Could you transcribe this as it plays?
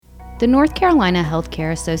The North Carolina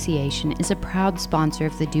Healthcare Association is a proud sponsor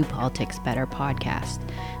of the Do Politics Better podcast.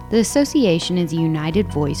 The association is a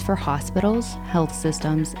united voice for hospitals, health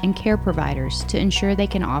systems, and care providers to ensure they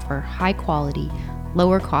can offer high-quality,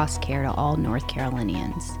 lower-cost care to all North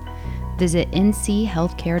Carolinians. Visit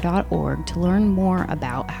nchealthcare.org to learn more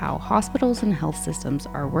about how hospitals and health systems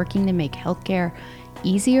are working to make healthcare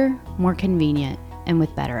easier, more convenient, and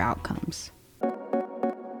with better outcomes.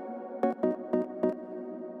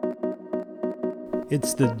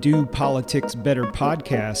 It's the Do Politics Better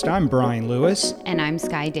podcast. I'm Brian Lewis. And I'm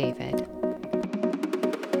Sky David.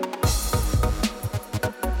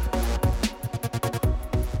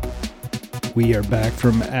 We are back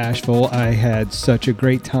from Asheville. I had such a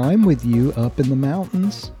great time with you up in the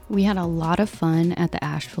mountains. We had a lot of fun at the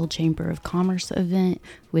Asheville Chamber of Commerce event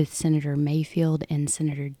with Senator Mayfield and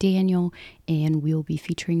Senator Daniel, and we'll be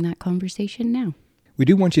featuring that conversation now. We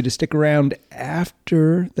do want you to stick around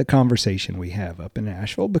after the conversation we have up in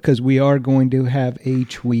Asheville because we are going to have a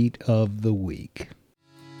tweet of the week.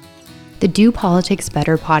 The Do Politics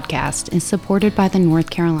Better podcast is supported by the North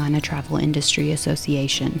Carolina Travel Industry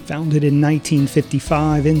Association. Founded in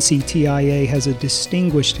 1955, NCTIA has a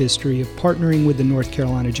distinguished history of partnering with the North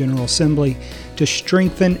Carolina General Assembly to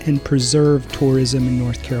strengthen and preserve tourism in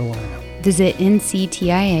North Carolina. Visit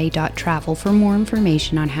nctia.travel for more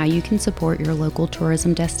information on how you can support your local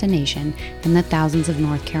tourism destination and the thousands of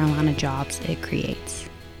North Carolina jobs it creates.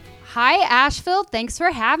 Hi, Asheville. Thanks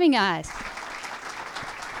for having us.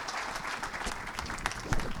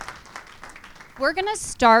 We're going to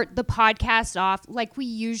start the podcast off like we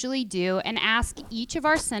usually do and ask each of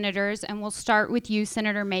our senators, and we'll start with you,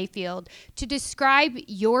 Senator Mayfield, to describe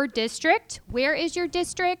your district. Where is your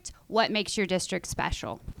district? What makes your district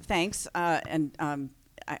special? Thanks, I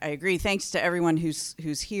agree. Thanks to everyone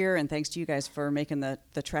who's here, and thanks to you guys for making the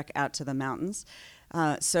trek out to the mountains.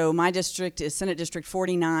 So my district is Senate District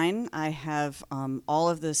 49. I have all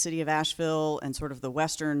of the city of Asheville and sort of the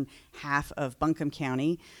western half of Buncombe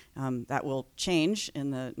County. That will change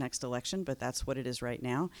in the next election, but that's what it is right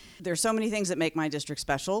now. There's so many things that make my district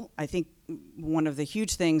special. I think one of the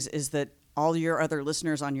huge things is that all your other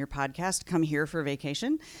listeners on your podcast come here for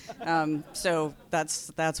vacation. So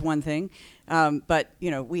that's one thing. But,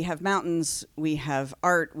 you know, we have mountains, we have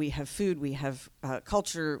art, we have food, we have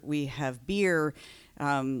culture, we have beer,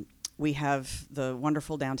 we have the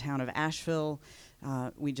wonderful downtown of Asheville.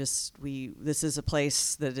 This is a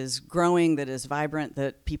place that is growing, that is vibrant,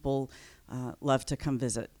 that people love to come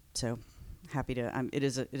visit. So happy to. It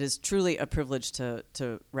is truly a privilege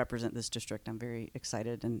to represent this district. I'm very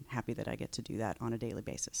excited and happy that I get to do that on a daily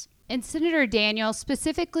basis. And Senator Daniel,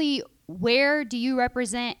 specifically, where do you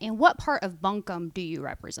represent, and what part of Buncombe do you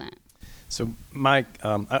represent? So, I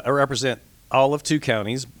represent all of two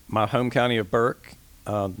counties: my home county of Burke,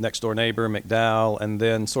 next door neighbor McDowell, and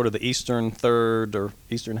then sort of the eastern third or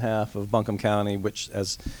eastern half of Buncombe County, which,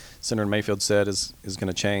 as Senator Mayfield said, is going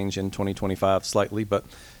to change in 2025 slightly. But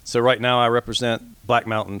so right now I represent Black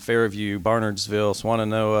Mountain, Fairview, Barnardsville,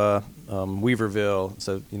 Swannanoa, Weaverville.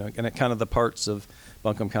 So, you know, and it kind of the parts of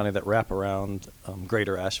Buncombe County that wrap around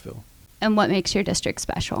greater Asheville. And what makes your district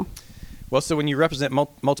special? Well, so when you represent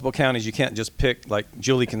multiple counties, you can't just pick, like,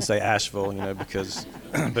 Julie can say Asheville, you know, because,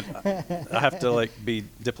 but I have to, be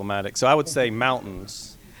diplomatic. So I would say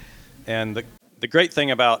mountains. And the great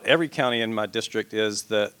thing about every county in my district is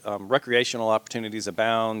that recreational opportunities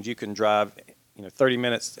abound. You can drive, 30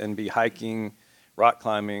 minutes and be hiking, rock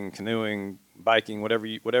climbing, canoeing, biking,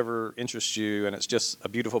 whatever interests you, and it's just a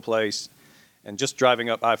beautiful place. And just driving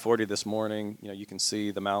up I-40 this morning, you can see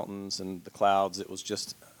the mountains and the clouds. It was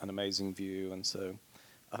just an amazing view, and so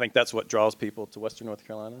I think that's what draws people to Western North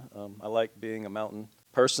Carolina. I like being a mountain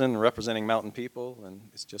person, representing mountain people, and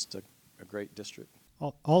it's just a great district.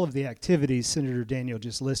 All of the activities Senator Daniel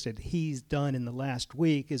just listed, he's done in the last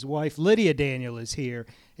week. His wife, Lydia Daniel, is here,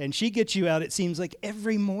 and she gets you out, it seems like,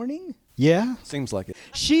 every morning? Yeah? Seems like it.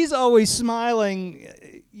 She's always smiling.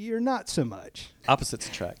 You're not so much. Opposites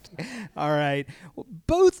attract. All right. Well,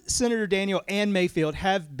 both Senator Daniel and Mayfield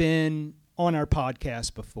have been on our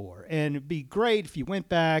podcast before, and it'd be great if you went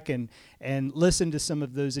back and listened to some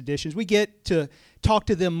of those editions. We get to talk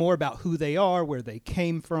to them more about who they are, where they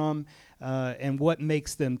came from, and what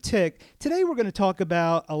makes them tick. Today we're going to talk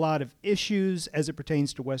about a lot of issues as it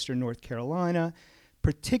pertains to Western North Carolina,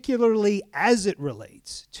 particularly as it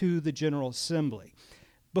relates to the General Assembly.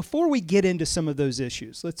 Before we get into some of those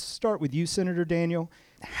issues, let's start with you, Senator Daniel.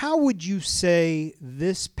 How would you say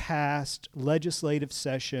this past legislative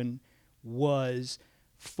session was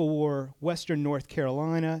for Western North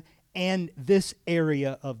Carolina and this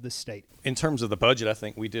area of the state? In terms of the budget, I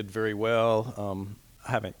think we did very well.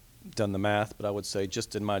 I haven't done the math, but I would say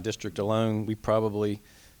just in my district alone, we probably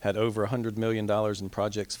had over $100 million in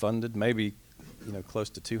projects funded, maybe, close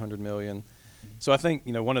to $200 million. So I think,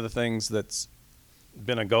 one of the things that's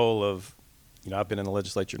been a goal of, I've been in the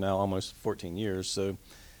legislature now almost 14 years. So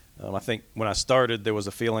I think when I started, there was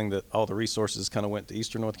a feeling that all the resources kind of went to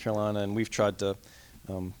Eastern North Carolina, and we've tried to,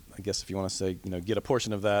 I guess if you want to say, get a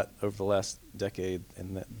portion of that over the last decade,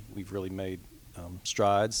 and that we've really made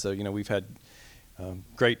strides. So, we've had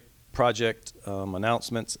great project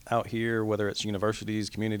announcements out here, whether it's universities,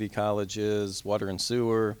 community colleges, water and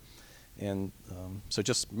sewer, and so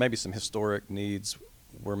just maybe some historic needs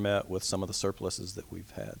were met with some of the surpluses that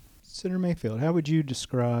we've had. Senator Mayfield, how would you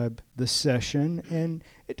describe the session? And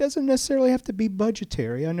it doesn't necessarily have to be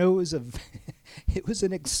budgetary. I know it was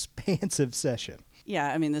an expansive session.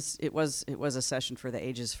 Yeah, I mean, it was a session for the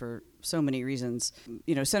ages for so many reasons.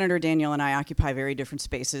 Senator Daniel and I occupy very different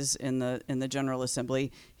spaces in the General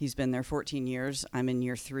Assembly. He's been there 14 years. I'm in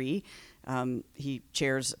year 3. He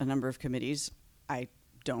chairs a number of committees. I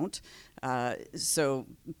don't. So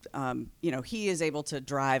he is able to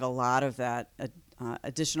drive a lot of that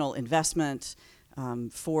additional investment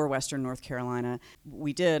for Western North Carolina.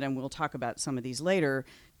 We did, and we'll talk about some of these later.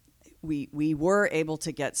 We were able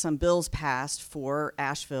to get some bills passed for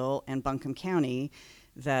Asheville and Buncombe County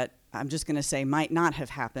that I'm just going to say might not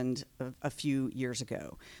have happened a few years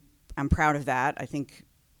ago. I'm proud of that. I think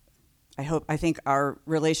our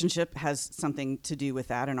relationship has something to do with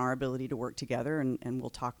that and our ability to work together, and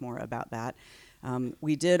we'll talk more about that.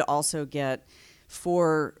 We did also get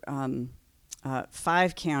 5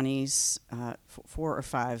 counties, 4 or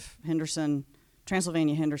 5, Henderson,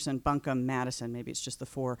 Transylvania, Henderson, Buncombe, Madison, maybe it's just the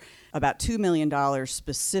 4, about $2 million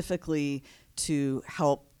specifically to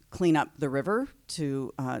help clean up the river.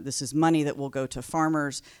 This is money that will go to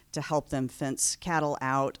farmers to help them fence cattle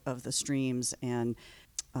out of the streams and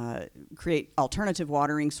create alternative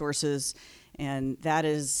watering sources. And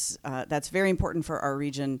that's very important for our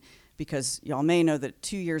region, because y'all may know that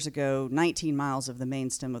 2 years ago, 19 miles of the main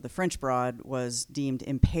stem of the French Broad was deemed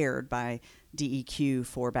impaired by DEQ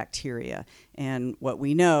for bacteria. And what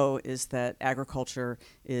we know is that agriculture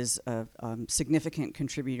is a significant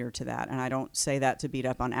contributor to that. And I don't say that to beat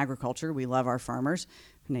up on agriculture. We love our farmers.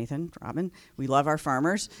 Nathan, Robin, we love our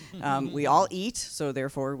farmers. We all eat, so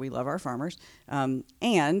therefore we love our farmers.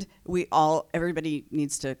 And everybody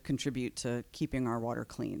needs to contribute to keeping our water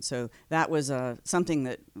clean. So that was something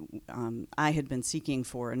that I had been seeking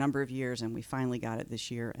for a number of years, and we finally got it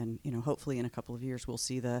this year. And hopefully in a couple of years we'll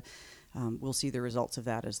see the results of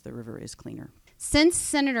that as the river is cleaner. Since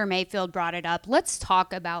Senator Mayfield brought it up, let's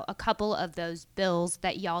talk about a couple of those bills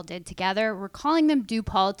that y'all did together. We're calling them Do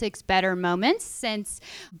Politics Better moments, since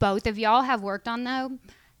both of y'all have worked on them.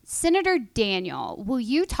 Senator Daniel, will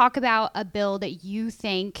you talk about a bill that you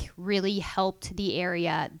think really helped the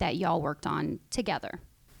area that y'all worked on together?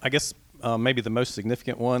 I guess maybe the most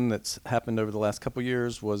significant one that's happened over the last couple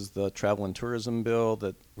years was the travel and tourism bill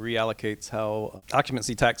that reallocates how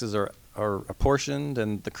occupancy taxes are apportioned,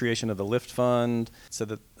 and the creation of the LIFT fund so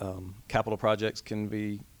that capital projects can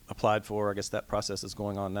be applied for. I guess that process is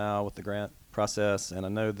going on now with the grant process. And I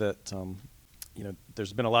know that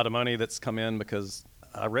there's been a lot of money that's come in, because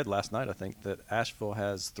I read last night, I think, that Asheville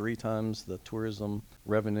has 3 times the tourism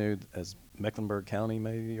revenue as Mecklenburg County,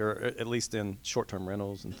 maybe, or at least in short-term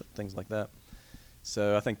rentals and things like that.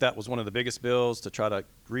 So I think that was one of the biggest bills, to try to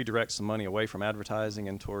redirect some money away from advertising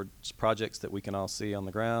and towards projects that we can all see on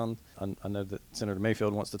the ground. I know that Senator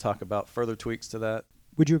Mayfield wants to talk about further tweaks to that.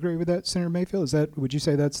 Would you agree with that, Senator Mayfield? Would you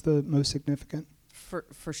say that's the most significant?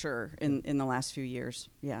 For sure, in the last few years,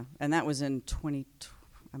 yeah. And that was in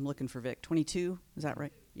I'm looking for Vic, 22, is that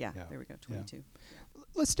right? Yeah. There we go, 22. Yeah.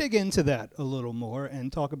 Let's dig into that a little more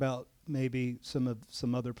and talk about maybe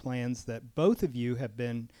some other plans that both of you have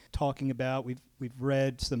been talking about. We've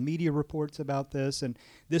read some media reports about this, and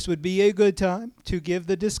this would be a good time to give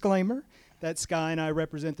the disclaimer that Sky and I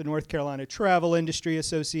represent the North Carolina Travel Industry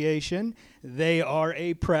Association. They are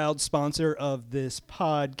a proud sponsor of this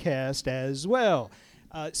podcast as well.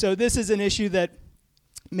 So this is an issue that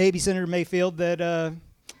maybe, Senator Mayfield, that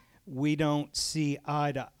we don't see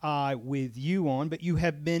eye to eye with you on, but you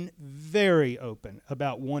have been very open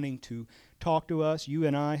about wanting to talk to us. You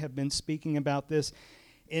and I have been speaking about this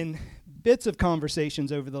in bits of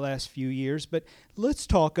conversations over the last few years, but let's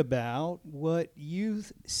talk about what you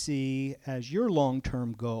see as your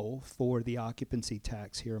long-term goal for the occupancy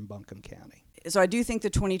tax here in Buncombe County. So I do think the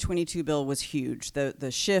 2022 bill was huge.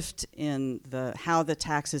 The shift in how the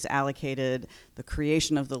tax is allocated, the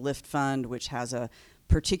creation of the LIFT fund, which has a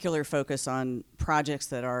particular focus on projects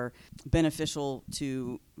that are beneficial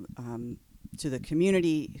to the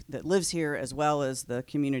community that lives here as well as the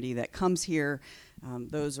community that comes here.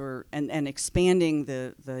 Those are and expanding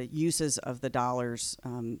the uses of the dollars.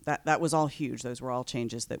 That was all huge. Those were all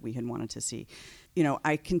changes that we had wanted to see.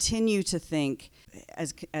 I continue to think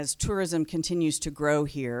as tourism continues to grow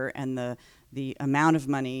here and the amount of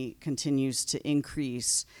money continues to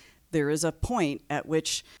increase, there is a point at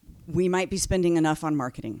which we might be spending enough on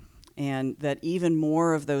marketing, and that even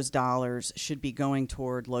more of those dollars should be going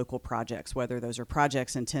toward local projects, whether those are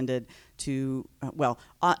projects intended to,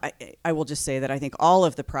 I will just say that I think all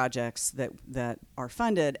of the projects that are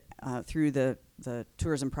funded through the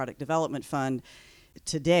Tourism Product Development Fund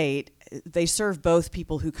to date, they serve both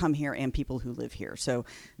people who come here and people who live here. So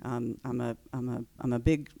I'm a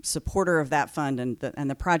big supporter of that fund and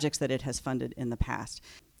the projects that it has funded in the past.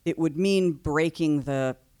 It would mean breaking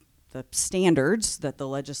the standards that the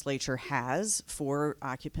legislature has for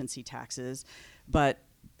occupancy taxes, but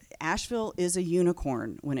Asheville is a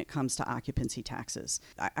unicorn when it comes to occupancy taxes.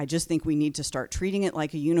 I just think we need to start treating it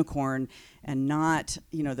like a unicorn and not,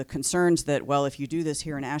 the concerns that, well, if you do this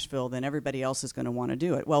here in Asheville, then everybody else is going to want to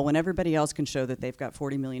do it. Well, when everybody else can show that they've got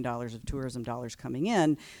 $40 million of tourism dollars coming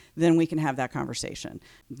in, then we can have that conversation.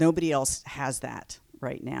 Nobody else has that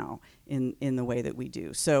right now in the way that we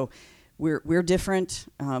do. So we're different.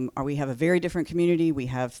 We have a very different community. We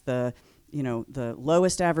have the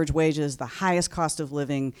lowest average wages, the highest cost of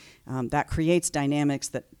living. That creates dynamics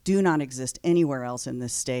that do not exist anywhere else in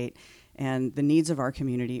this state, and the needs of our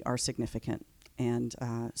community are significant. And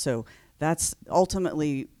so that's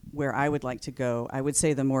ultimately where I would like to go. I would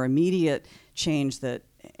say the more immediate change that,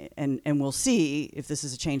 and we'll see if this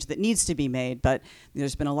is a change that needs to be made, but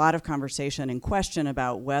there's been a lot of conversation and question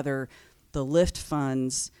about whether the LIFT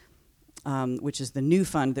funds, which is the new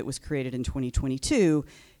fund that was created in 2022,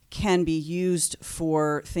 can be used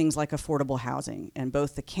for things like affordable housing. And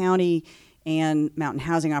both the county and Mountain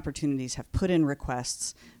Housing Opportunities have put in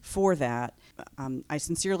requests for that. I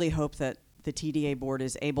sincerely hope that the TDA board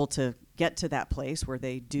is able to get to that place where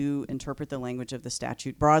they do interpret the language of the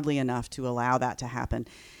statute broadly enough to allow that to happen.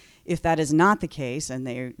 If that is not the case, and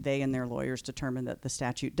they and their lawyers determine that the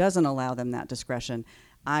statute doesn't allow them that discretion,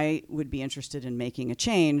 I would be interested in making a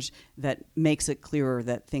change that makes it clearer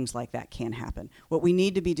that things like that can happen. What we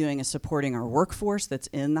need to be doing is supporting our workforce that's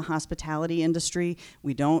in the hospitality industry.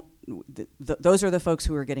 We don't, those are the folks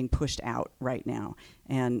who are getting pushed out right now.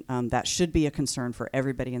 And that should be a concern for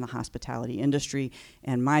everybody in the hospitality industry.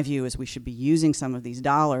 And my view is we should be using some of these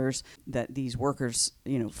dollars that these workers,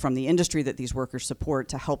 from the industry that these workers support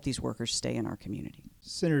to help these workers stay in our community.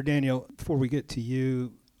 Senator Daniel, before we get to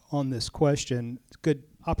you on this question, it's a good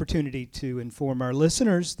opportunity to inform our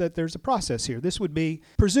listeners that there's a process here. This would be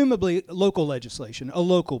presumably local legislation, a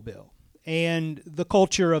local bill. And the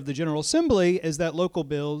culture of the General Assembly is that local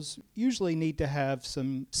bills usually need to have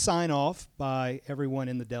some sign-off by everyone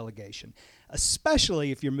in the delegation,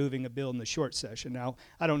 especially if you're moving a bill in the short session. Now,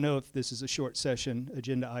 I don't know if this is a short session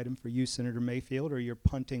agenda item for you, Senator Mayfield, or you're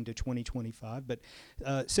punting to 2025. But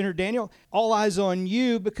Senator Daniel, all eyes on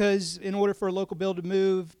you, because in order for a local bill to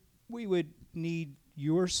move, we would need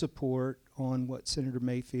your support on what Senator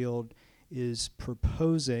Mayfield is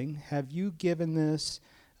proposing. Have you given this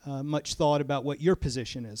much thought about what your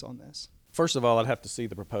position is on this? First of all, I'd have to see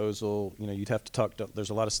the proposal. You'd have to talk to, there's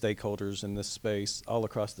a lot of stakeholders in this space all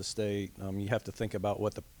across the state. You have to think about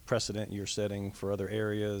what the precedent you're setting for other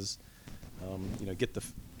areas. Get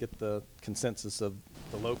the consensus of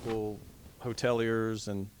the local hoteliers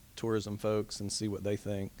and tourism folks and see what they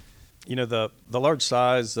think. The large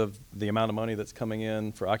size of the amount of money that's coming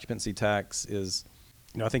in for occupancy tax is,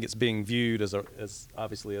 I think it's being viewed as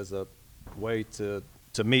obviously as a way to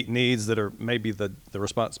meet needs that are maybe the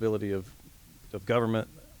responsibility of government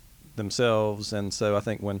themselves. And so I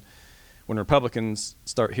think when Republicans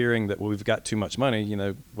start hearing that we've got too much money,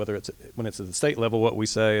 whether when it's at the state level, what we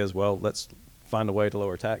say is, well, let's find a way to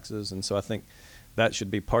lower taxes. And so I think that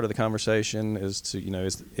should be part of the conversation is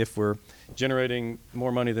if we're generating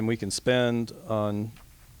more money than we can spend on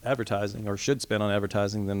advertising or should spend on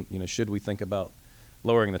advertising, then, should we think about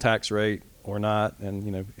lowering the tax rate or not?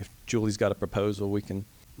 And, if Julie's got a proposal, we can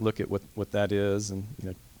look at what that is and,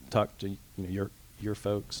 talk to, your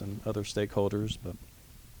folks and other stakeholders. But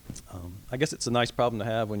I guess it's a nice problem to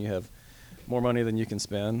have when you have more money than you can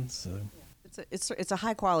spend. So it's a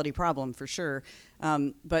high quality problem for sure.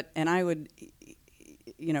 And I would,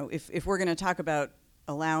 if we're going to talk about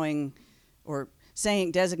allowing or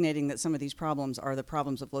designating that some of these problems are the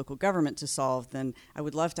problems of local government to solve, then I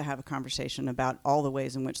would love to have a conversation about all the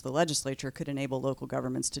ways in which the legislature could enable local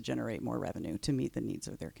governments to generate more revenue to meet the needs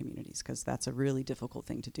of their communities, because that's a really difficult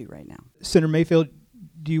thing to do right now. Senator Mayfield,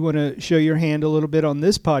 do you want to show your hand a little bit on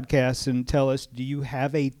this podcast and tell us, do you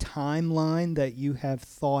have a timeline that you have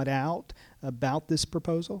thought out about this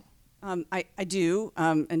proposal? I do,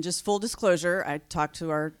 and just full disclosure, I talked to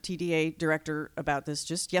our TDA director about this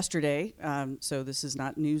just yesterday, so this is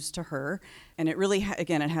not news to her. And it really,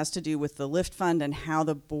 again, it has to do with the LIFT fund and how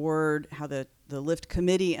the board, how the LIFT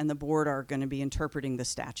committee and the board are going to be interpreting the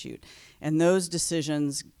statute. And those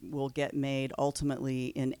decisions will get made ultimately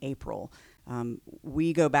in April.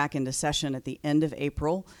 We go back into session at the end of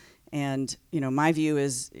April. And, my view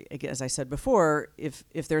is, as I said before, if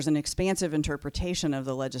there's an expansive interpretation of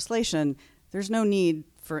the legislation, there's no need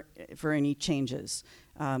for any changes.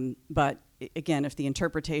 But again, if the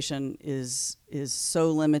interpretation is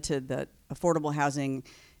so limited that affordable housing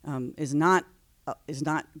is not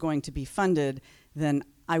going to be funded, then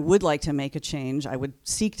I would like to make a change. I would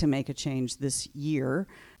seek to make a change this year.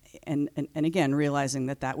 And again, realizing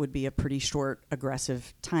that would be a pretty short,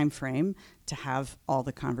 aggressive time frame to have all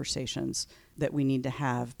the conversations that we need to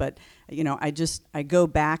have. But, I go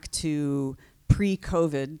back to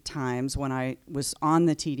pre-COVID times when I was on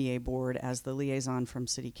the TDA board as the liaison from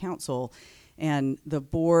City Council. And the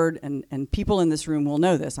board, and people in this room will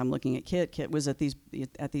know this. I'm looking at Kit. Kit was at these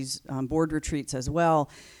board retreats as well.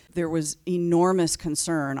 There was enormous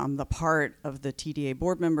concern on the part of the TDA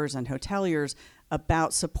board members and hoteliers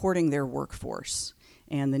about supporting their workforce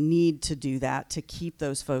and the need to do that to keep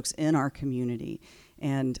those folks in our community.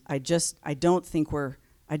 And I don't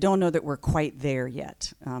know that we're quite there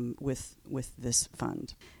yet with this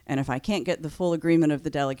fund. And if I can't get the full agreement of the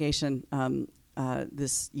delegation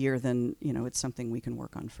this year, then it's something we can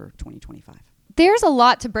work on for 2025. There's a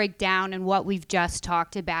lot to break down in what we've just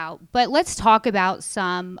talked about, but let's talk about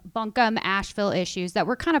some Buncombe, Asheville issues that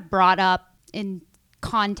were kind of brought up in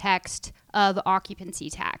context of occupancy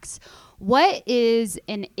tax. What is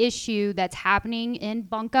an issue that's happening in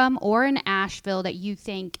Buncombe or in Asheville that you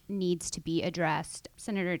think needs to be addressed?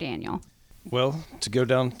 Senator Daniel. Well, to go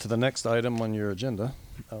down to the next item on your agenda,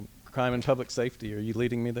 crime and public safety. Are you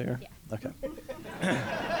leading me there? Yeah. Okay.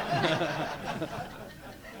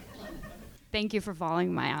 Thank you for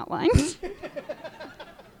following my outlines.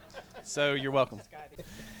 So you're welcome.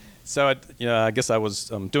 So I guess I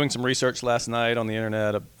was doing some research last night on the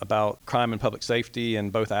internet about crime and public safety in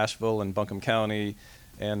both Asheville and Buncombe County,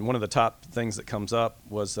 and one of the top things that comes up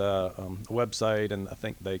was a website, and I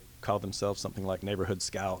think they call themselves something like Neighborhood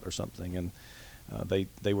Scout or something, and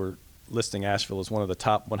they were listing Asheville as one of the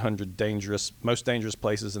top 100 most dangerous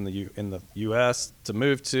places in the U.S. to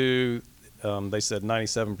move to. They said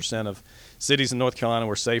 97% of cities in North Carolina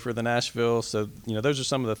were safer than Asheville. So those are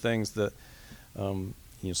some of the things that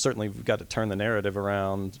certainly we've got to turn the narrative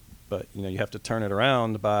around, but you have to turn it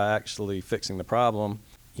around by actually fixing the problem.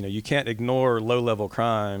 You can't ignore low-level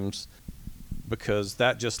crimes because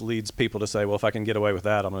that just leads people to say, well, if I can get away with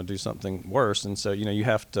that, I'm going to do something worse. And so you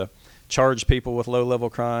have to charge people with low-level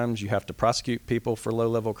crimes. You have to prosecute people for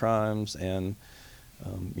low-level crimes, and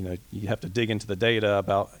you have to dig into the data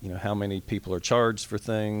about how many people are charged for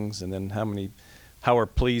things, and then how are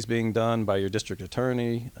pleas being done by your district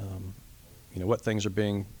attorney. What things are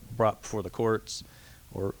being brought before the courts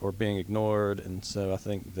or being ignored. And so I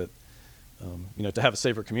think that, to have a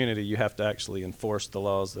safer community, you have to actually enforce the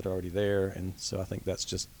laws that are already there. And so I think that's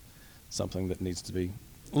just something that needs to be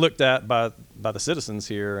looked at by the citizens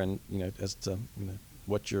here, and, as to,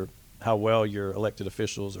 how well your elected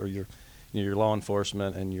officials or your law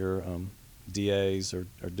enforcement and your DAs are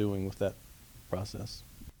doing with that process.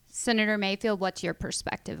 Senator Mayfield, what's your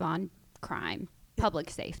perspective on crime?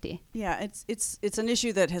 Public safety. Yeah, it's an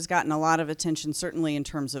issue that has gotten a lot of attention, certainly in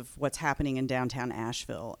terms of what's happening in downtown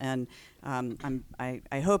Asheville. And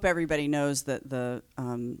I hope everybody knows that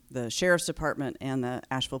the Sheriff's Department and the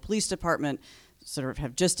Asheville Police Department sort of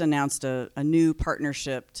have just announced a new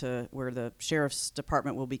partnership to where the Sheriff's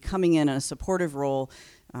Department will be coming in a supportive role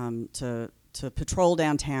to patrol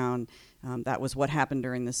downtown. That was what happened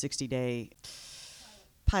during the 60-day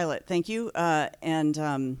pilot. Thank you.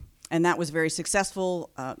 And that was very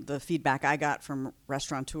successful. The feedback I got from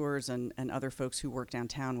restaurateurs and other folks who work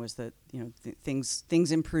downtown was that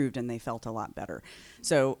things improved and they felt a lot better.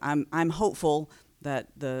 So I'm hopeful that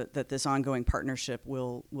this ongoing partnership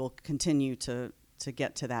will continue to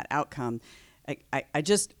get to that outcome. I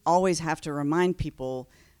just always have to remind people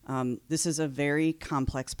this is a very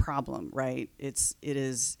complex problem, right? It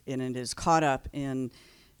is caught up in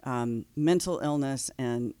mental illness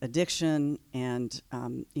and addiction, and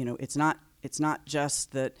it's not it's not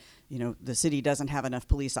just that, the city doesn't have enough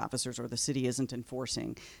police officers or the city isn't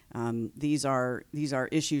enforcing. These are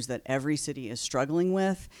issues that every city is struggling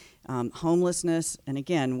with. Homelessness, and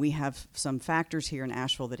again, we have some factors here in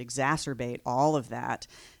Asheville that exacerbate all of that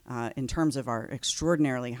in terms of our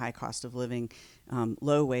extraordinarily high cost of living,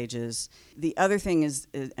 low wages. The other thing is,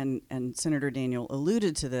 and Senator Daniel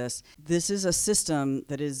alluded to this is a system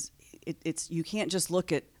that is, it's you can't just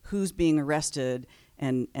look at who's being arrested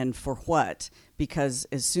and for what, because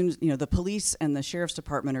as soon as, the police and the sheriff's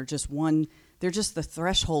department are just they're just the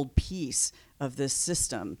threshold piece of this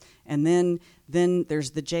system. And then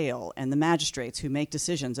there's the jail and the magistrates who make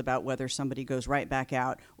decisions about whether somebody goes right back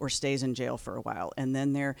out or stays in jail for a while. And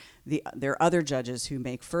then there are other judges who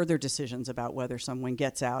make further decisions about whether someone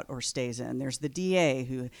gets out or stays in. There's the DA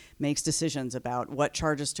who makes decisions about what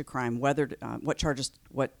charges to crime, what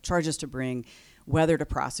charges to bring, whether to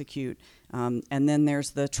prosecute. And then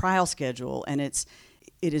there's the trial schedule, and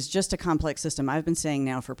it is just a complex system. I've been saying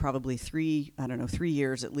now for probably 3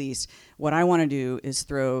 years at least, what I want to do is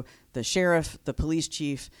throw the sheriff, the police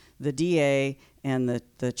chief, the DA, and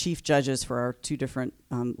the chief judges for our 2 different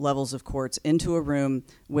levels of courts into a room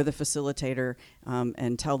with a facilitator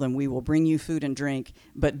and tell them, we will bring you food and drink,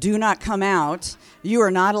 but do not come out. You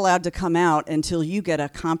are not allowed to come out until you get a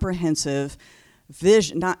comprehensive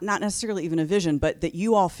vision, not necessarily even a vision, but that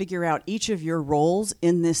you all figure out each of your roles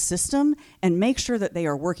in this system and make sure that they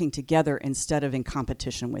are working together instead of in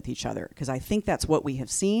competition with each other. Because I think that's what we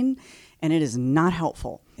have seen, and it is not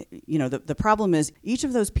helpful. The problem is each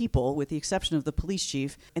of those people, with the exception of the police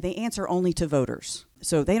chief, they answer only to voters.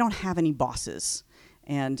 So they don't have any bosses.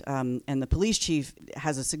 And the police chief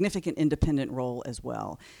has a significant independent role as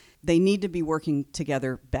well. They need to be working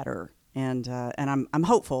together better. And I'm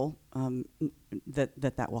hopeful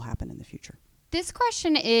that will happen in the future. This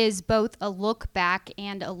question is both a look back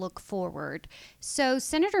and a look forward. So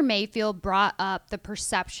Senator Mayfield brought up the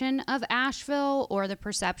perception of Asheville or the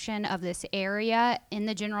perception of this area in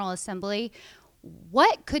the General Assembly.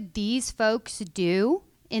 What could these folks do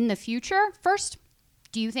in the future? First,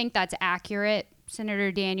 do you think that's accurate,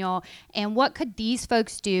 Senator Daniel? And what could these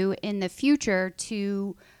folks do in the future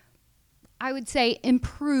to, I would say,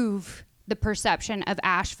 improve the perception of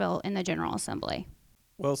Asheville in the General Assembly?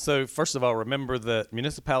 Well, so first of all, remember that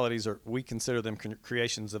municipalities we consider them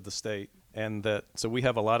creations of the state, and so we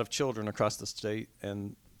have a lot of children across the state,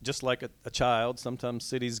 and just like a child, sometimes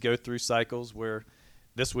cities go through cycles where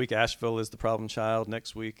this week Asheville is the problem child,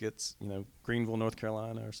 next week it's Greenville, North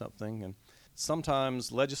Carolina or something, and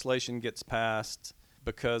sometimes legislation gets passed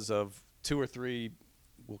because of 2 or 3,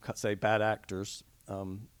 we'll say, bad actors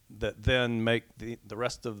that then make the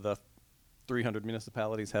rest of the 300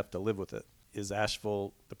 municipalities have to live with it. Is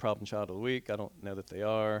Asheville the problem child of the week? I don't know that they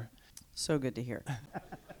are. So good to hear. I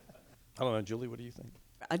don't know, Julie, what do you think?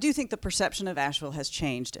 I do think the perception of Asheville has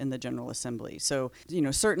changed in the General Assembly. So,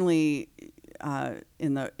 certainly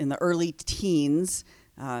in the early teens,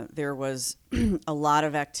 there was a lot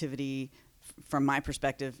of activity from my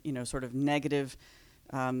perspective, sort of negative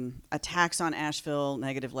attacks on Asheville,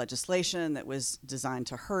 negative legislation that was designed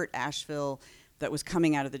to hurt Asheville that was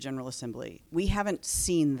coming out of the General Assembly. We haven't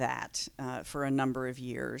seen that for a number of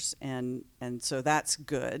years, and so that's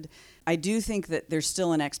good. I do think that there's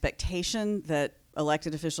still an expectation that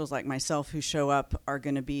elected officials like myself who show up are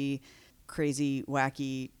going to be crazy,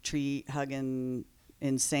 wacky, tree-hugging,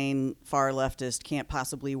 insane, far leftist, can't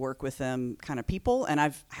possibly work with them kind of people. And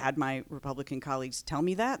I've had my Republican colleagues tell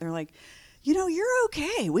me that. They're like, you're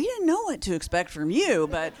okay. We didn't know what to expect from you,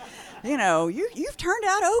 but, you've turned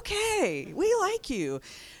out okay. We like you.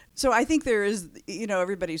 So I think there is,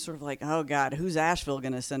 everybody's sort of like, oh, God, who's Asheville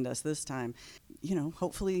going to send us this time?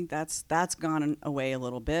 Hopefully that's gone away a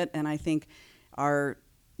little bit. And I think our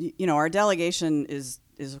delegation is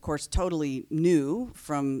of course totally new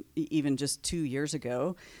from even just 2 years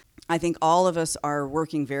ago. I think all of us are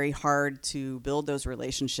working very hard to build those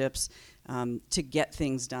relationships to get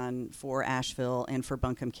things done for Asheville and for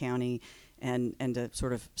Buncombe County, and to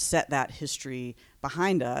sort of set that history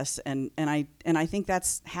behind us. And I think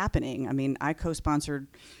that's happening. I mean, I co-sponsored,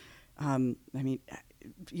 at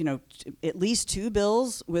least 2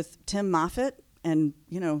 bills with Tim Moffitt. And,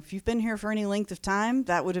 if you've been here for any length of time,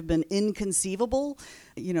 that would have been inconceivable,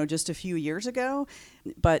 just a few years ago.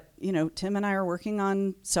 But, Tim and I are working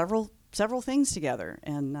on several things together.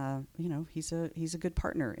 And, he's a good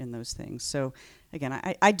partner in those things. So, again,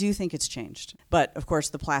 I do think it's changed. But, of course,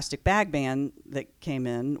 the plastic bag ban that came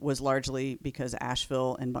in was largely because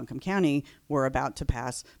Asheville and Buncombe County were about to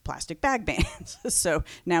pass plastic bag bans. So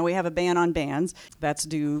now we have a ban on bans. That's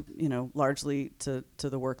due, largely to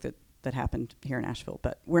the work that that happened here in Asheville,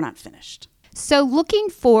 but we're not finished. So looking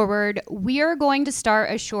forward, we are going to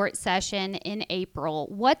start a short session in April.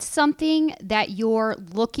 What's something that you're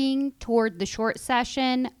looking toward the short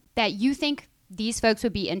session that you think these folks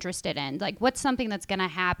would be interested in? Like, what's something that's going to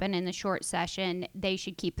happen in the short session they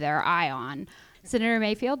should keep their eye on? Senator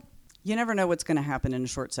Mayfield? You never know what's going to happen in a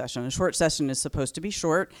short session. A short session is supposed to be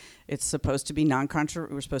short. It's supposed to be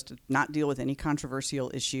we're supposed to not deal with any controversial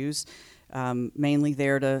issues, mainly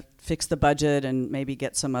there to fix the budget and maybe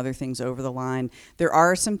get some other things over the line. There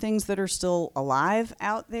are some things that are still alive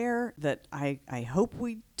out there that I hope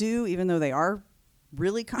we do, even though they are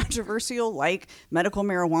really controversial, like medical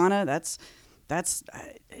marijuana. That's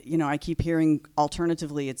I keep hearing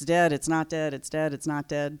alternatively, it's dead, it's not dead, it's dead, it's not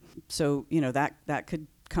dead. So, that could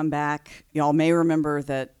come back. Y'all may remember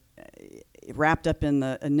that wrapped up in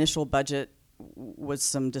the initial budget was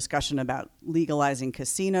some discussion about legalizing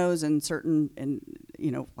casinos in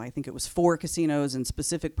I think it was 4 casinos in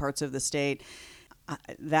specific parts of the state.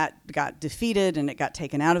 That got defeated and it got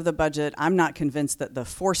taken out of the budget. I'm not convinced that the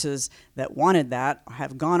forces that wanted that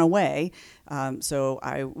have gone away. So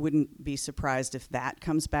I wouldn't be surprised if that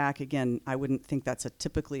comes back. Again, I wouldn't think that's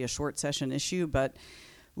typically a short session issue, but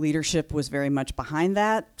leadership was very much behind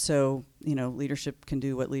that. So, leadership can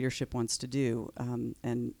do what leadership wants to do.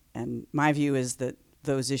 And my view is that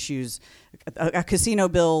those issues, a casino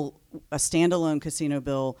bill, a standalone casino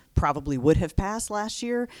bill probably would have passed last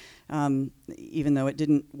year, even though it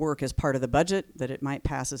didn't work as part of the budget, that it might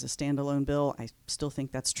pass as a standalone bill. I still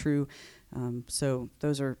think that's true. So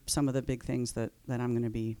those are some of the big things that I'm going to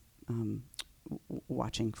be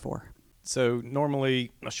watching for. So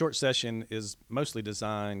normally a short session is mostly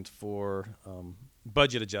designed for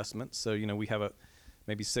budget adjustments. So, we have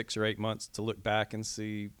maybe 6 or 8 months to look back and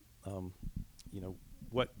see,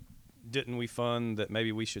 what didn't we fund that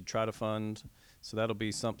maybe we should try to fund. So that'll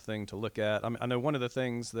be something to look at. I know one of the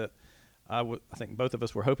things that I think both of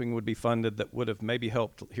us were hoping would be funded that would have maybe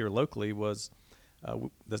helped here locally was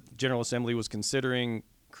the General Assembly was considering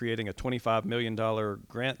creating a $25 million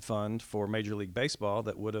grant fund for Major League Baseball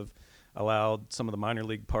that would have allowed some of the minor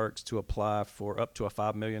league parks to apply for up to a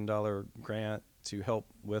 $5 million grant to help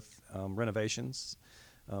with renovations.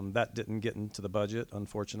 That didn't get into the budget,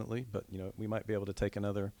 unfortunately, but we might be able to take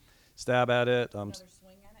another stab at it. Another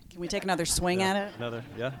swing at it? Can we take another swing at it?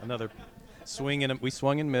 Another swing, and we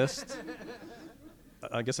swung and missed.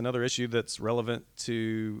 I guess another issue that's relevant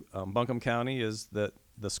to Buncombe County is that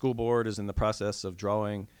the school board is in the process of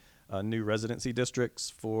drawing new residency districts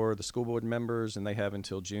for the school board members, and they have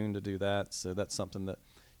until June to do that. So that's something that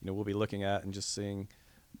we'll be looking at and just seeing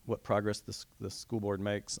what progress the school board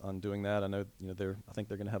makes on doing that. I know I think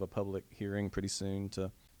they're going to have a public hearing pretty soon to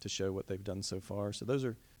show what they've done so far. So those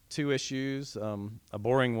are 2 issues. A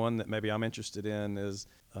boring one that maybe I'm interested in is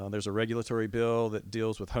there's a regulatory bill that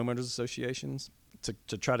deals with homeowners associations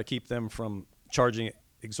to try to keep them from charging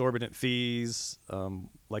exorbitant fees,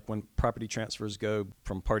 like when property transfers go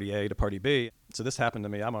from party A to party B. So this happened to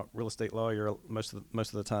me. I'm a real estate lawyer most of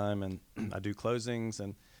the time, and I do closings.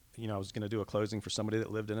 And I was going to do a closing for somebody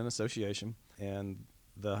that lived in an association, and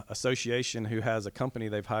the association, who has a company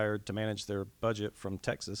they've hired to manage their budget from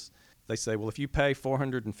Texas, they say, well, if you pay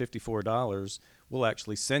 $454, we'll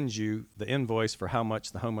actually send you the invoice for how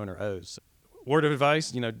much the homeowner owes. Word of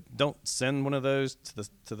advice, don't send one of those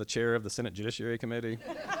to the chair of the Senate Judiciary Committee.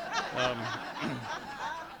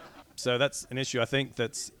 So that's an issue I think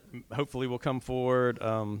that's hopefully will come forward.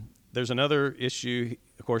 There's another issue,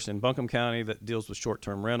 of course, in Buncombe County that deals with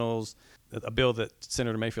short-term rentals. A bill that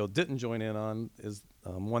Senator Mayfield didn't join in on is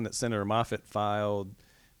one that Senator Moffitt filed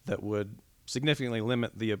that would significantly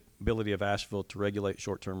limit the ability of Asheville to regulate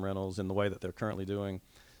short-term rentals in the way that they're currently doing.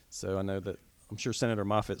 So I know that I'm sure Senator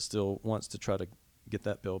Moffitt still wants to try to get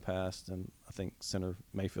that bill passed, and I think Senator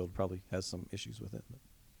Mayfield probably has some issues with it.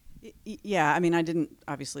 Yeah, I mean, I didn't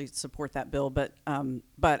obviously support that bill, but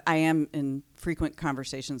I am in frequent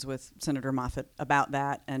conversations with Senator Moffitt about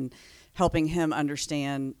that and helping him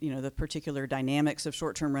understand, the particular dynamics of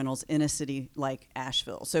short-term rentals in a city like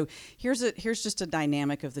Asheville. So here's just a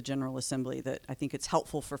dynamic of the General Assembly that I think it's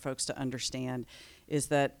helpful for folks to understand, is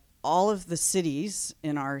that all of the cities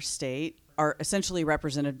in our state are essentially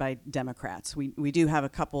represented by Democrats. We do have a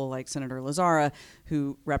couple like Senator Lazara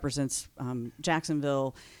who represents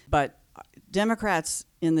Jacksonville, but Democrats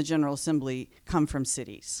in the General Assembly come from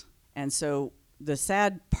cities. And so the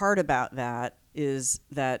sad part about that is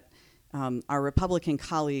that our Republican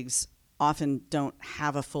colleagues often don't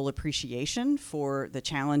have a full appreciation for the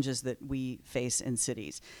challenges that we face in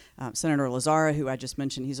cities. Senator Lazara, who I just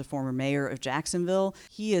mentioned, he's a former mayor of Jacksonville.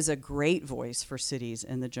 He is a great voice for cities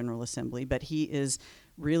in the General Assembly, but he is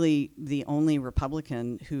really the only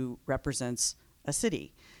Republican who represents a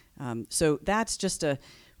city. So that's just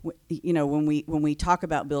when we talk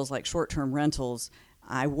about bills like short-term rentals,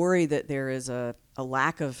 I worry that there is a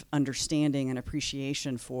lack of understanding and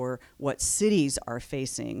appreciation for what cities are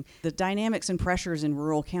facing. The dynamics and pressures in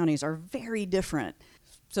rural counties are very different.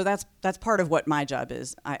 So that's part of what my job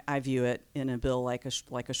is. I view it in a bill like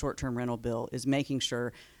a short-term rental bill, is making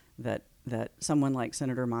sure that someone like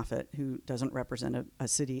Senator Moffitt, who doesn't represent a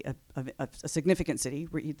city, a significant city,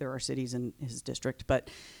 there are cities in his district, but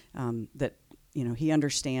that he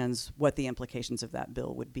understands what the implications of that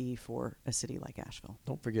bill would be for a city like Asheville.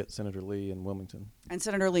 Don't forget Senator Lee in Wilmington. And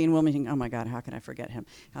Senator Lee in Wilmington, oh my God, how can I forget him?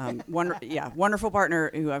 Wonderful partner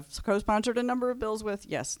who I've co-sponsored a number of bills with.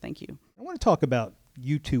 Yes, thank you. I want to talk about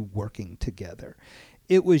you two working together.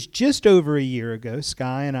 It was just over a year ago,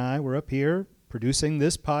 Sky and I were up here producing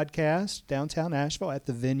this podcast downtown Asheville at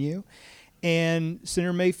the venue. And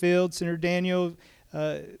Senator Mayfield, Senator Daniel,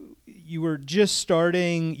 you were just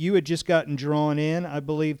starting, you had just gotten drawn in, I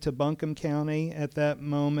believe, to Buncombe County at that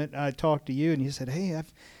moment. I talked to you and you said, hey,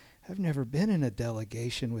 I've never been in a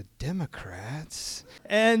delegation with Democrats.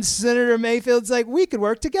 And Senator Mayfield's like, we could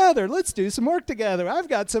work together. Let's do some work together. I've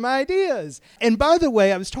got some ideas. And by the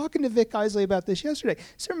way, I was talking to Vic Isley about this yesterday.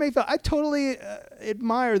 Senator Mayfield, I totally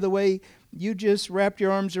admire the way you just wrapped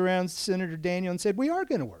your arms around Senator Daniel and said, we are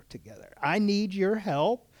going to work together. I need your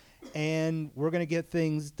help, and we're going to get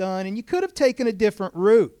things done. And you could have taken a different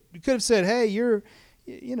route. You could have said, hey,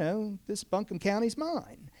 this Buncombe County's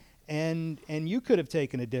mine. And you could have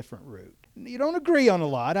taken a different route. You don't agree on a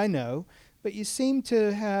lot, I know, but you seem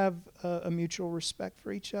to have a mutual respect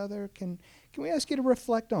for each other. Can we ask you to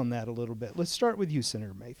reflect on that a little bit? Let's start with you,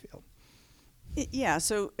 Senator Mayfield. Yeah,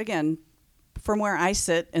 so again, from where I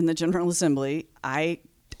sit in the General Assembly, I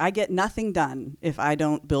get nothing done if I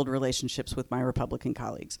don't build relationships with my Republican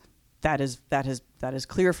colleagues. That is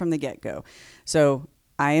clear from the get-go. So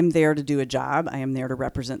I am there to do a job. I am there to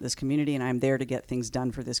represent this community, and I am there to get things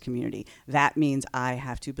done for this community. That means I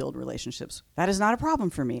have to build relationships. That is not a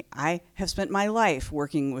problem for me. I have spent my life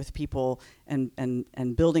working with people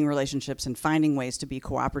and building relationships and finding ways to be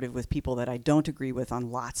cooperative with people that I don't agree with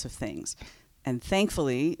on lots of things. And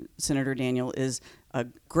thankfully, Senator Daniel is a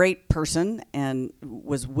great person and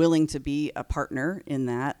was willing to be a partner in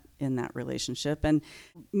that relationship. And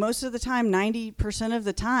most of the time, 90% of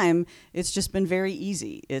the time, it's just been very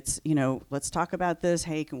easy. It's, let's talk about this.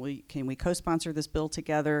 Hey, can we co-sponsor this bill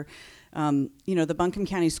together? The Buncombe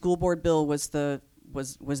County School Board bill was the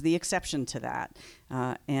exception to that.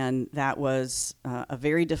 And that was a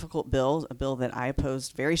very difficult bill, a bill that I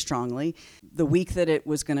opposed very strongly. The week that it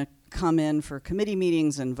was going to come in for committee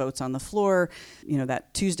meetings and votes on the floor,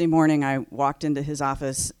 that Tuesday morning I walked into his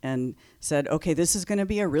office and said, okay, this is going to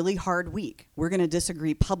be a really hard week. We're going to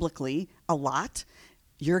disagree publicly a lot.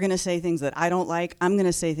 You're going to say things that I don't like. I'm going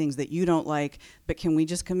to say things that you don't like. But can we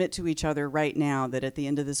just commit to each other right now that at the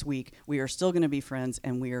end of this week, we are still going to be friends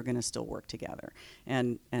and we are going to still work together?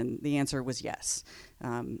 And the answer was yes.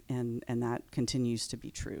 And that continues to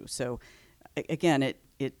be true. So again, it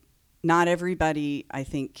not everybody, I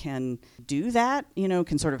think, can do that,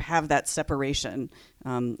 can sort of have that separation.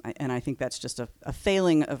 And I think that's just a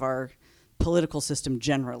failing of our political system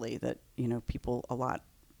generally, that, people a lot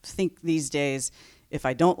think these days, if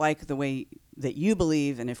I don't like the way that you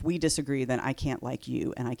believe and if we disagree, then I can't like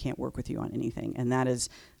you and I can't work with you on anything. And that is,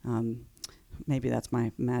 maybe that's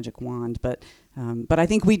my magic wand, but I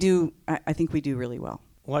think we do. I think we do really well.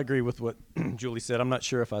 Well, I agree with what Julie said. I'm not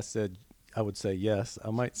sure if I would say yes. I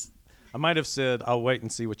might have said, I'll wait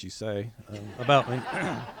and see what you say about me.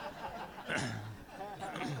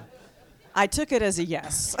 I took it as a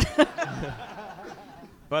yes.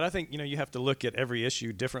 But I think, you have to look at every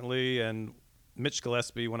issue differently. And Mitch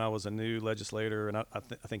Gillespie, when I was a new legislator, and I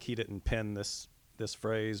think he didn't pen this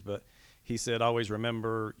phrase, but he said, always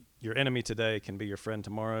remember your enemy today can be your friend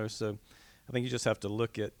tomorrow. So I think you just have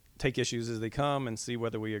to take issues as they come and see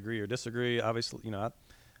whether we agree or disagree. Obviously,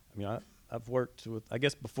 I've worked with, I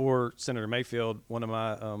guess before Senator Mayfield, one of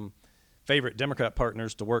my favorite Democrat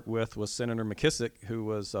partners to work with was Senator McKissick, who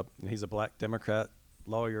was he's a black Democrat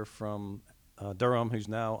lawyer from Durham, who's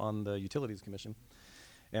now on the Utilities Commission.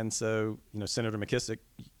 And so, Senator McKissick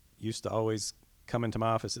used to always come into my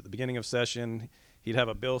office at the beginning of session. He'd have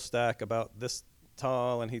a bill stack about this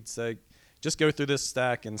tall, and he'd say, just go through this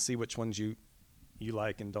stack and see which ones you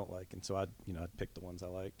like and don't like. And so I'd pick the ones I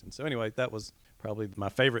liked. And so anyway, that was probably my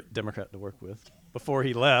favorite Democrat to work with before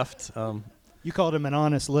he left. You called him an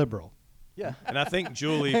honest liberal. Yeah, and I think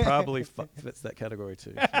Julie probably fits that category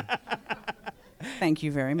too. So. Thank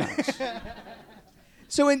you very much.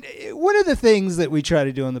 So one of the things that we try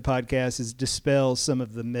to do on the podcast is dispel some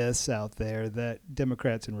of the myths out there that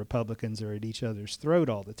Democrats and Republicans are at each other's throat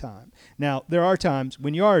all the time. Now, there are times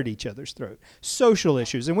when you are at each other's throat. Social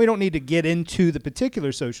issues, and we don't need to get into the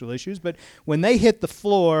particular social issues, but when they hit the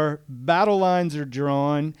floor, battle lines are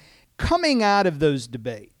drawn. Coming out of those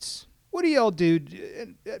debates, what do y'all do?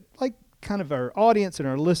 Like, kind of our audience and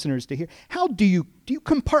our listeners to hear, how do you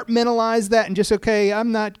compartmentalize that and just, okay,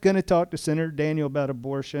 I'm not going to talk to Senator Daniel about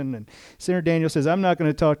abortion, and Senator Daniel says I'm not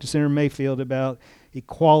going to talk to Senator Mayfield about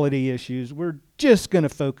equality issues, we're just going to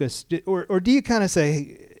focus, or do you kind of say,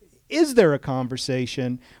 hey, is there a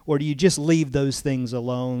conversation, or do you just leave those things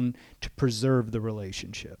alone to preserve the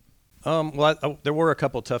relationship? Well, there were a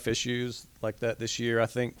couple tough issues like that this year. I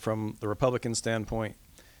think from the Republican standpoint,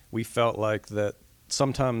 we felt like that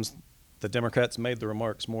sometimes the Democrats made the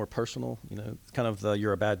remarks more personal, kind of the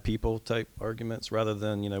you're a bad people type arguments rather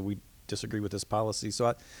than, we disagree with this policy. So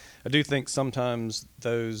I do think sometimes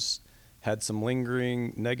those had some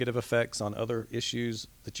lingering negative effects on other issues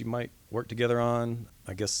that you might work together on.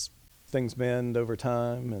 I guess things bend over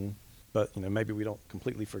time, but maybe we don't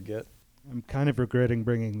completely forget. I'm kind of regretting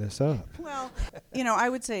bringing this up. Well, I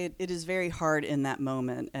would say it is very hard in that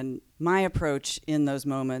moment. And my approach in those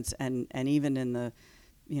moments and even in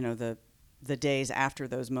the days after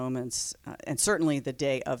those moments, and certainly the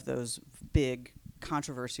day of those big,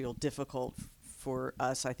 controversial, difficult for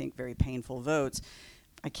us, I think, very painful votes,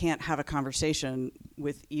 I can't have a conversation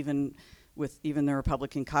with even the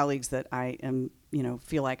Republican colleagues that I am,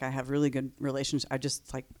 feel like I have really good relations. I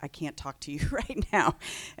can't talk to you right now.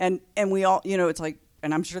 And we all, it's like,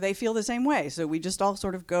 and I'm sure they feel the same way. So we just all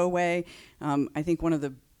sort of go away. I think one of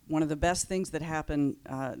the best things that happened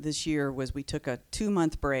this year was we took a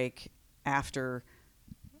 2-month break after,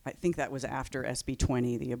 I think that was after SB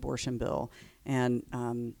 20, the abortion bill. And,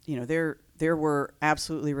 there were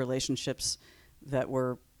absolutely relationships that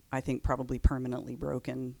were, I think, probably permanently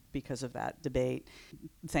broken because of that debate.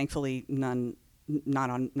 Thankfully, none, not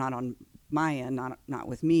on my end, not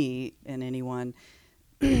with me and anyone,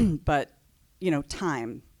 but,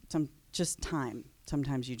 time, just time.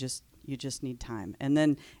 Sometimes you just need time.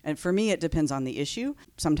 And for me, it depends on the issue.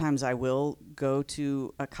 Sometimes I will go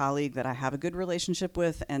to a colleague that I have a good relationship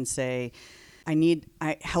with and say,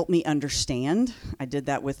 help me understand. I did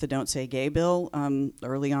that with the Don't Say Gay bill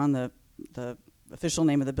early on, the official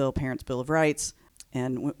name of the bill, Parents' Bill of Rights,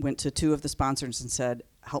 and went to 2 of the sponsors and said,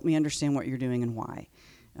 help me understand what you're doing and why.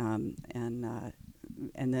 And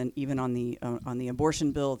then even on the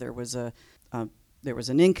abortion bill, there was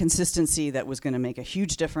an inconsistency that was going to make a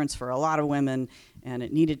huge difference for a lot of women, and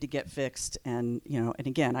it needed to get fixed. And and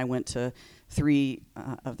again, I went to 3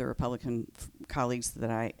 of the Republican colleagues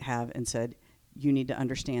that I have and said, you need to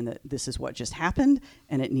understand that this is what just happened,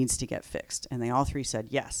 and it needs to get fixed. And they all 3 said,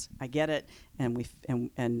 yes, I get it, and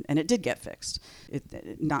it did get fixed.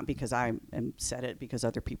 Not because I said it, because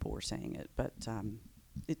other people were saying it, but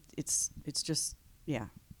it's just, yeah,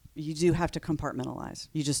 you do have to compartmentalize.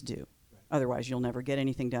 You just do. Otherwise, you'll never get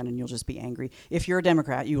anything done, and you'll just be angry. If you're a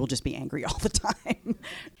Democrat, you will just be angry all the time.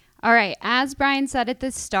 All right. As Brian said at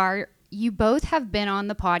the start, you both have been on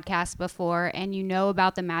the podcast before, and you know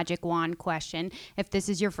about the magic wand question. If this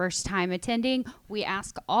is your first time attending, we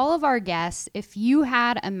ask all of our guests, if you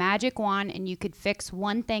had a magic wand and you could fix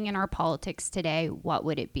one thing in our politics today, what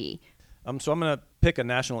would it be? So I'm going to pick a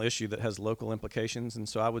national issue that has local implications. And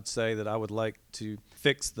so I would say that I would like to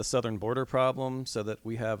fix the southern border problem so that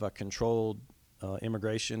we have a controlled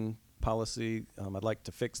immigration policy. I'd like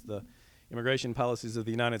to fix the immigration policies of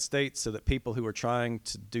the United States so that people who are trying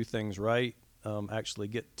to do things right actually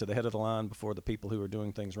get to the head of the line before the people who are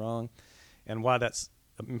doing things wrong. And why that's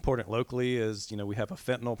important locally is, we have a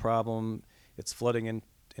fentanyl problem. It's flooding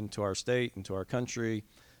into our state, into our country.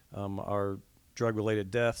 Our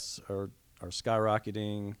drug-related deaths are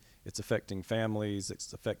skyrocketing. It's affecting families.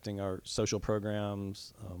 It's affecting our social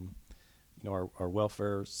programs, our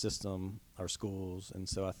welfare system, our schools. And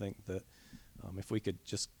so I think that if we could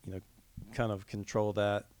just, kind of control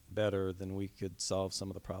that better, then we could solve some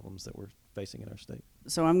of the problems that we're facing in our state.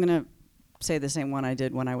 So I'm going to say the same one I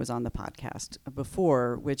did when I was on the podcast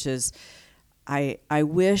before, which is I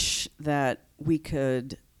wish that we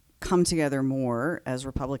could come together more as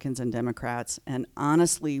Republicans and Democrats and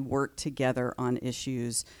honestly work together on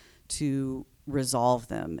issues to resolve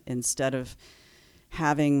them, instead of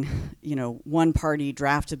having, one party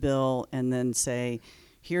draft a bill and then say,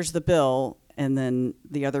 here's the bill, and then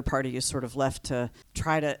the other party is sort of left to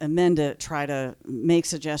try to amend it, try to make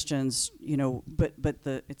suggestions, but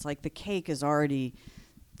it's like the cake's already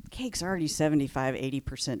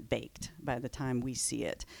 75-80% baked by the time we see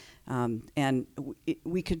it. And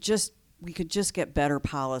we could just get better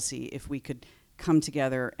policy if we could come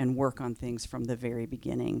together and work on things from the very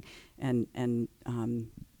beginning, and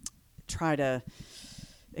try to,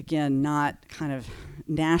 again, not kind of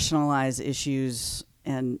nationalize issues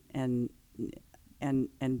and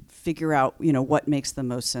figure out, what makes the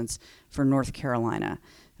most sense for North Carolina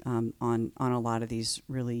on a lot of these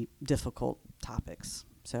really difficult topics.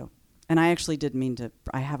 So, and I actually did mean to.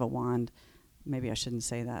 I have a wand. Maybe I shouldn't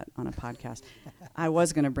say that on a podcast. I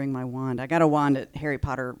was going to bring my wand. I got a wand at Harry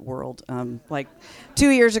Potter World like 2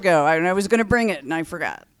 years ago. I was going to bring it, and I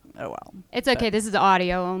forgot. Oh, well. It's okay. This is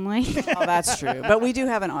audio only. Oh, that's true. But we do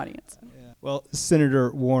have an audience. Yeah. Well,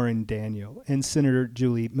 Senator Warren Daniel and Senator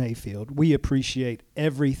Julie Mayfield, we appreciate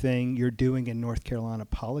everything you're doing in North Carolina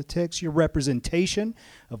politics, your representation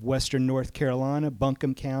of Western North Carolina,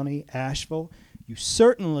 Buncombe County, Asheville. You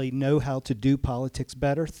certainly know how to do politics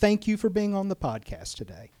better. Thank you for being on the podcast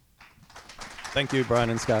today. Thank you, Brian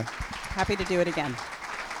and Sky. Happy to do it again.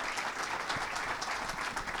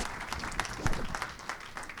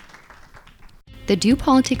 The Do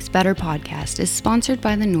Politics Better podcast is sponsored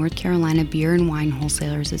by the North Carolina Beer and Wine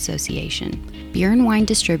Wholesalers Association. Beer and wine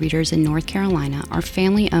distributors in North Carolina are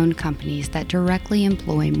family-owned companies that directly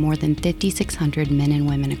employ more than 5,600 men and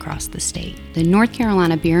women across the state. The North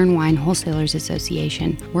Carolina Beer and Wine Wholesalers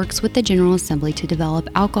Association works with the General Assembly to develop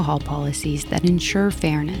alcohol policies that ensure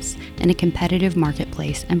fairness in a competitive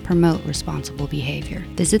marketplace and promote responsible behavior.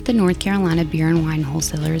 Visit the North Carolina Beer and Wine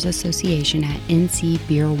Wholesalers Association at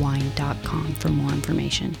ncbeerwine.com for more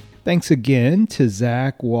information. Thanks again to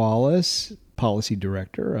Zach Wallace, Policy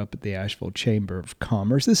Director up at the Asheville Chamber of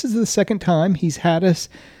Commerce. This is the second time he's had us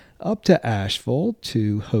up to Asheville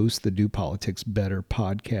to host the Do Politics Better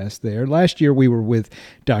podcast there. Last year we were with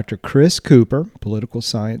Dr. Chris Cooper, political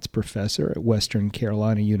science professor at Western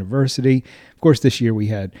Carolina University. Of course, this year we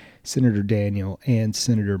had Senator Daniel and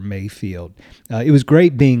Senator Mayfield. It was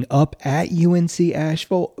great being up at UNC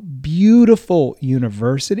Asheville. Beautiful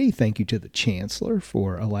university. Thank you to the chancellor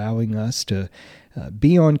for allowing us to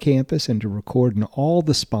be on campus and to record, and all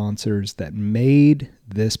the sponsors that made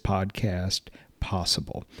this podcast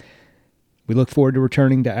possible. We look forward to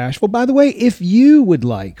returning to Asheville. By the way, if you would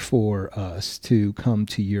like for us to come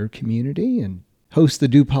to your community and host the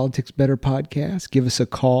Do Politics Better podcast, give us a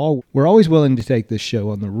call. We're always willing to take this show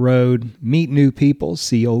on the road, meet new people,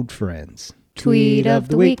 see old friends. Tweet of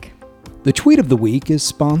the week. The Tweet of the Week is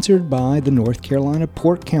sponsored by the North Carolina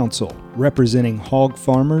Pork Council, representing hog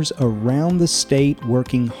farmers around the state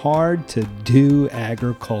working hard to do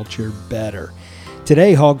agriculture better.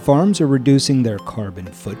 Today, hog farms are reducing their carbon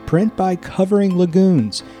footprint by covering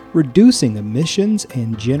lagoons, reducing emissions,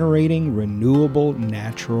 and generating renewable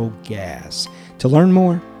natural gas. To learn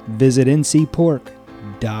more, visit ncpork.org.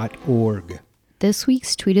 This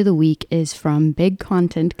week's Tweet of the Week is from Big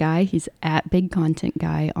Content Guy. He's at Big Content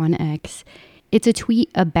Guy on X. It's a tweet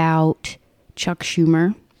about Chuck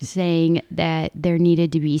Schumer saying that there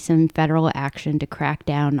needed to be some federal action to crack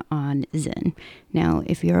down on Zyn. Now,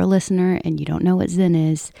 if you're a listener and you don't know what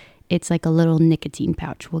Zyn is, it's like a little nicotine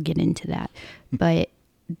pouch. We'll get into that. But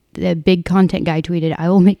the Big Content Guy tweeted, "I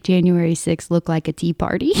will make January 6th look like a tea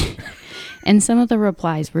party." And some of the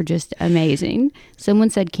replies were just amazing. Someone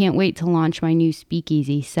said, "Can't wait to launch my new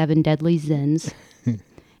speakeasy, 7 Deadly Zins."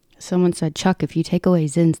 Someone said, "Chuck, if you take away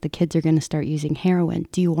Zins, the kids are going to start using heroin.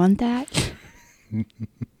 Do you want that?"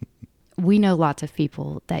 We know lots of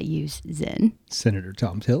people that use Zyn. Senator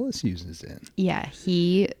Tom Tillis uses Zyn. Yeah,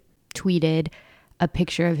 he tweeted a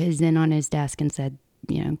picture of his Zyn on his desk and said,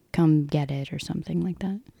 come get it or something like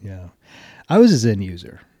that. Yeah. I was a Zyn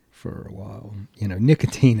user for a while.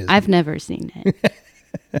 Nicotine is... I've never seen it.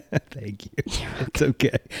 Thank you. It's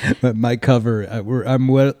okay. But my cover, I'm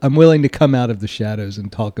willing to come out of the shadows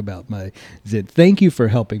and talk about my Zyn. Thank you for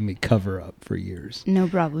helping me cover up for years. No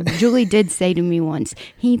problem. Julie did say to me once,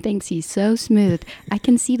 he thinks he's so smooth. I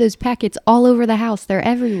can see those packets all over the house. They're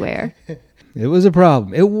everywhere. It was a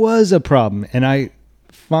problem. And I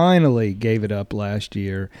finally gave it up last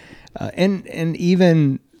year. And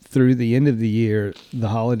even through the end of the year, the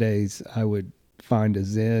holidays, I would find a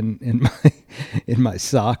Zyn in my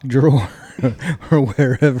sock drawer or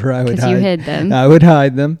wherever I would hide. Because you hid them. I would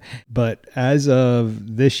hide them. But as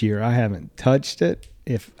of this year, I haven't touched it.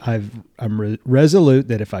 I'm resolute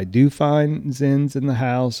that if I do find Zins in the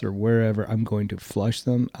house or wherever, I'm going to flush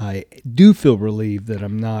them. I do feel relieved that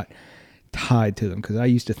I'm not tied to them, because I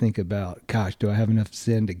used to think about, gosh, do I have enough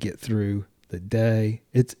Zyn to get through the day?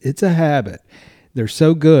 It's a habit. They're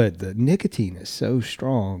so good. The nicotine is so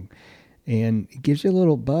strong. and it gives you a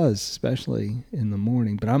little buzz, especially in the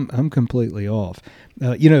morning. But I'm completely off.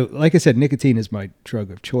 Like I said, nicotine is my drug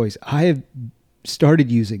of choice. I have started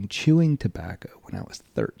using chewing tobacco when I was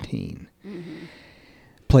 13. Mm-hmm.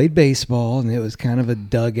 Played baseball, and it was kind of a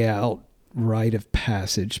dugout rite of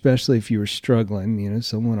passage, especially if you were struggling.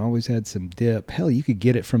 Someone always had some dip. Hell, you could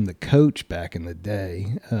get it from the coach back in the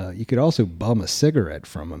day. You could also bum a cigarette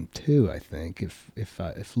from him too, I think,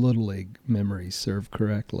 if Little League memories serve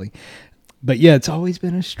correctly. But yeah, it's always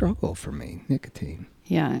been a struggle for me, nicotine.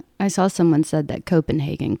 Yeah, I saw someone said that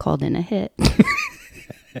Copenhagen called in a hit.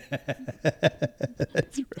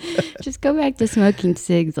 That's right. Just go back to smoking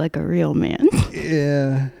cigs like a real man.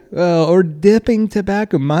 Yeah. Well, or dipping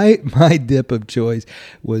tobacco. My dip of choice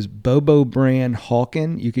was Bobo brand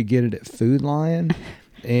Hawken. You could get it at Food Lion.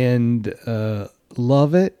 And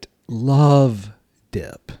love it. Love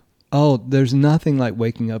dip. Oh, there's nothing like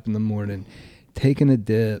waking up in the morning, taking a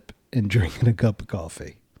dip, and drinking a cup of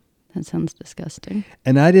coffee. That sounds disgusting.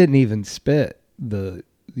 And I didn't even spit You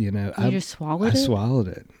just swallowed it? I swallowed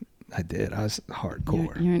it. I did. I was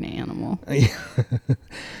hardcore. You're an animal.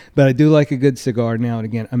 But I do like a good cigar now and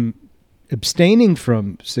again. I'm abstaining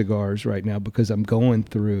from cigars right now because I'm going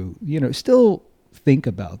through, still think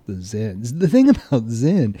about the Zen. The thing about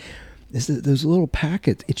Zen is that those little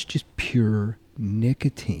packets, it's just pure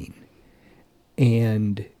nicotine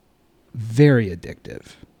and very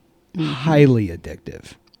addictive, highly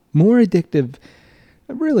addictive, more addictive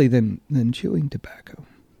really than chewing tobacco.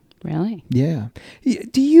 Really? Yeah.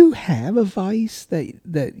 Do you have a vice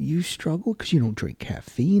that you struggle because you don't drink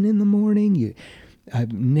caffeine in the morning?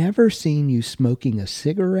 I've never seen you smoking a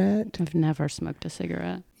cigarette. I've never smoked a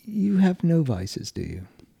cigarette. You have no vices, do you?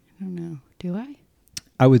 I don't know. Do I?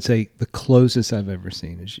 I would say the closest I've ever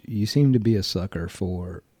seen is you seem to be a sucker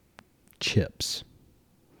for chips.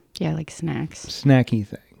 Yeah, like snacks. Snacky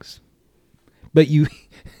things. But you,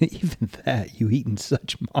 even that, you eat in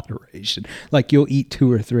such moderation. Like you'll eat 2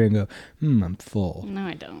 or 3 and go, I'm full. No,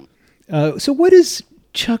 I don't. So what is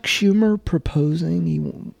Chuck Schumer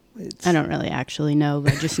proposing? I don't really actually know,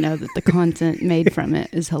 but I just know that the content made from it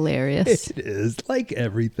is hilarious. It is, like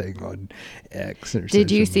everything on X. Or Did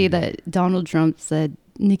you social see media. that Donald Trump said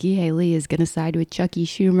Nikki Haley is going to side with Chucky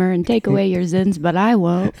Schumer and take away your Zens, but I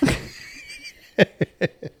won't?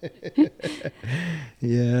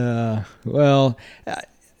 Yeah. Well,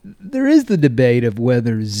 there is the debate of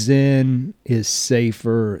whether Zen is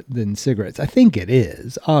safer than cigarettes. I think it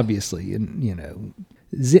is, obviously. And,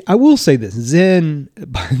 I will say this. Zen,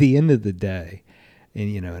 by the end of the day,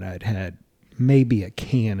 and I'd had maybe a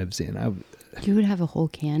can of Zen. You would have a whole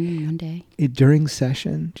can in one day? During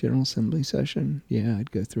session, General Assembly session, yeah, I'd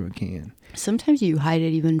go through a can. Sometimes you hide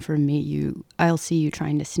it even from me. I'll see you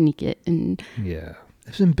trying to sneak it. And Yeah. I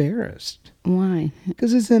was embarrassed. Why?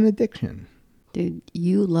 Because it's an addiction. Dude,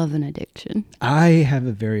 you love an addiction. I have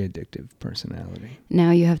a very addictive personality. Now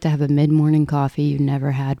you have to have a mid-morning coffee you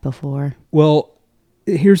never had before. Well,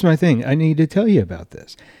 here's my thing. I need to tell you about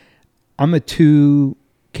this. I'm a 2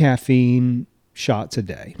 caffeine shots a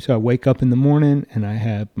day. So I wake up in the morning and I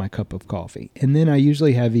have my cup of coffee. And then I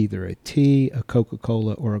usually have either a tea, a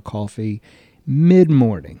Coca-Cola, or a coffee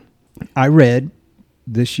mid-morning. I read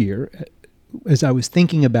this year, as I was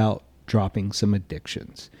thinking about dropping some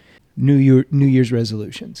addictions, New Year's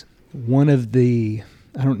resolutions. One of the,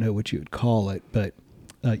 I don't know what you would call it, but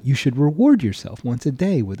you should reward yourself once a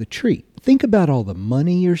day with a treat. Think about all the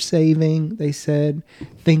money you're saving, they said.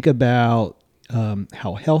 Think about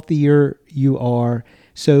how healthier you are.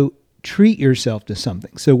 So treat yourself to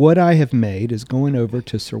something. So what I have made is going over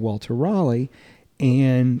to Sir Walter Raleigh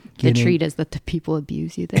and getting... The treat is that the people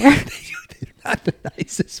abuse you there. They're not the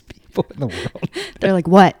nicest people in the world. They're like,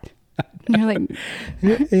 what? And you're like...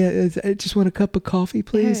 Yeah, I just want a cup of coffee,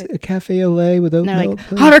 please. A cafe au lait with oat milk.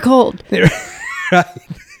 Like, hot or cold? Right.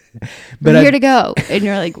 But I'm here to go. And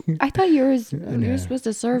you're like, I thought you were supposed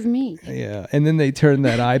to serve me. Yeah. And then they turn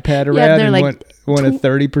that iPad around they're and like, want a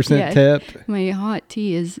 30% tip. My hot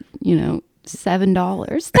tea is,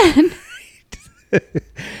 $7 then.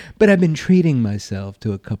 But I've been treating myself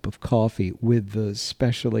to a cup of coffee with the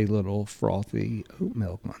specially little frothy oat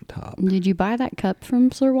milk on top. Did you buy that cup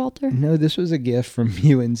from Sir Walter? No, this was a gift from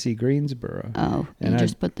UNC Greensboro. Oh, and you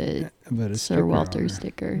just put the Sir Walter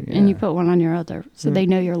sticker. Yeah. And you put one on your other, so they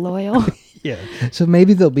know you're loyal. Yeah. So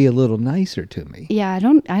maybe they'll be a little nicer to me. Yeah, I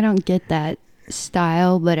don't get that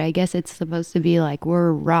style, but I guess it's supposed to be like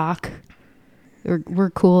we're rock, or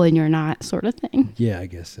we're cool and you're not, sort of thing. Yeah, I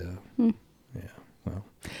guess so. Yeah. Well,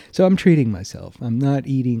 so I'm treating myself. I'm not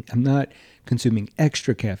consuming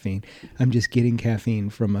extra caffeine. I'm just getting caffeine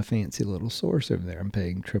from a fancy little source over there. I'm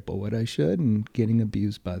paying triple what I should and getting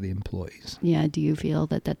abused by the employees. Yeah, do you feel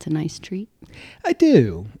that that's a nice treat? I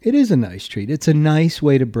do. It is a nice treat. It's a nice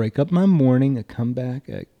way to break up my morning. I come back,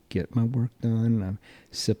 I get my work done, I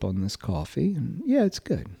sip on this coffee, and yeah, it's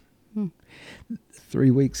good.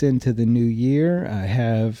 3 weeks into the new year, I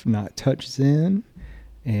have not touched Zen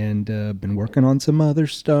and been working on some other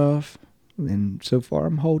stuff. And so far,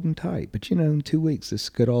 I'm holding tight. But, in 2 weeks, this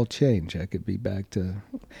could all change. I could be back to,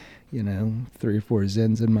 3 or 4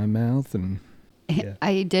 Zens in my mouth. And yeah.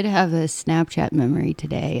 I did have a Snapchat memory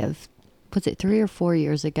today of, was it 3 or 4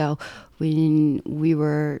 years ago, when we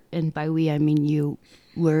were, and by we I mean you,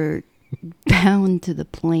 were bound to the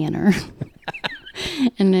planner.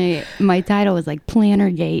 And my title was like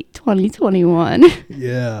Plannergate 2021.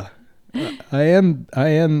 Yeah. I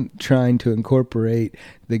am trying to incorporate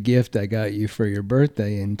the gift I got you for your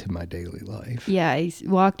birthday into my daily life. Yeah, I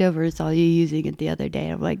walked over and saw you using it the other day.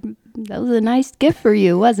 I'm like, that was a nice gift for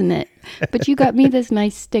you, wasn't it? But you got me this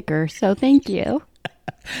nice sticker, so thank you.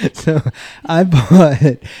 So I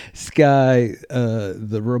bought Sky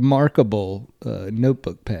the remarkable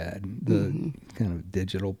notebook pad, the kind of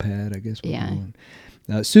digital pad, I guess. Yeah.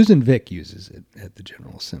 Susan Vick uses it at the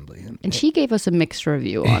General Assembly. And she gave us a mixed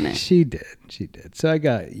review on it. She did. So I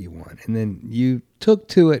got you one. And then you took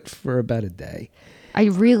to it for about a day. I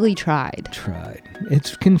really tried.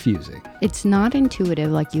 It's confusing. It's not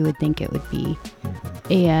intuitive like you would think it would be.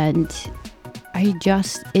 And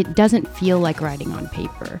it doesn't feel like writing on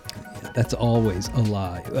paper. That's always a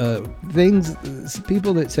lie.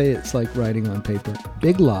 People that say it's like writing on paper,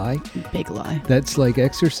 big lie. Big lie. That's like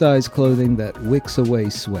exercise clothing that wicks away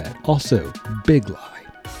sweat. Also, big lie.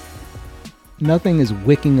 Nothing is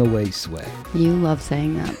wicking away sweat. You love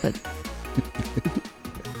saying that, but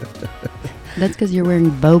that's because you're wearing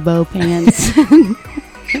Bobo pants.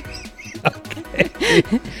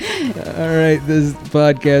 All right, this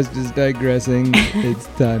podcast is digressing. It's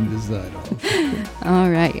time to sign off. All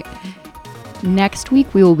right. Next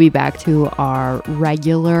week, we will be back to our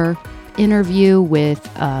regular interview with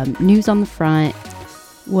news on the front.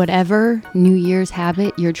 Whatever New Year's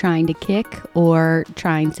habit you're trying to kick or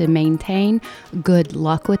trying to maintain, good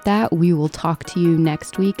luck with that. We will talk to you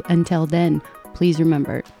next week. Until then, please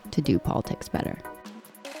remember to do politics better.